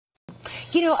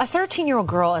You know, a 13-year-old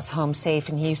girl is home safe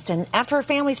in Houston after her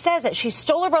family says that she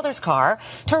stole her brother's car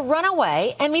to run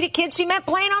away and meet a kid she met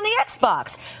playing on the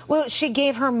Xbox. Well, she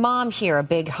gave her mom here a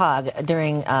big hug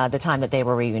during the time that they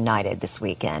were reunited this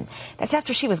weekend. That's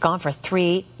after she was gone for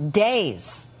 3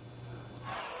 days.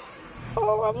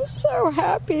 Oh, I'm so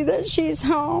happy that she's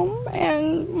home,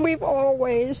 and we've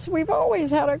always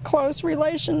had a close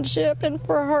relationship, and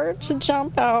for her to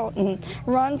jump out and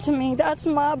run to me, that's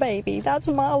my baby, that's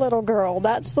my little girl,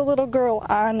 that's the little girl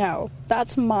I know,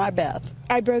 that's my Beth.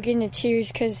 I broke into tears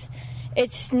because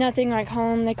it's nothing like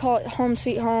home. They call it home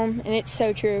sweet home, and it's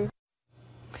so true.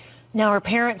 Now, her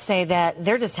parents say that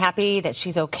they're just happy that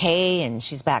she's okay and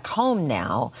she's back home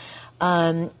now.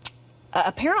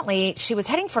 Apparently, she was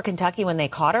heading for Kentucky when they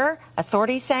caught her.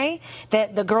 Authorities say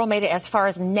that the girl made it as far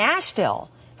as Nashville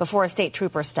before a state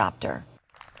trooper stopped her.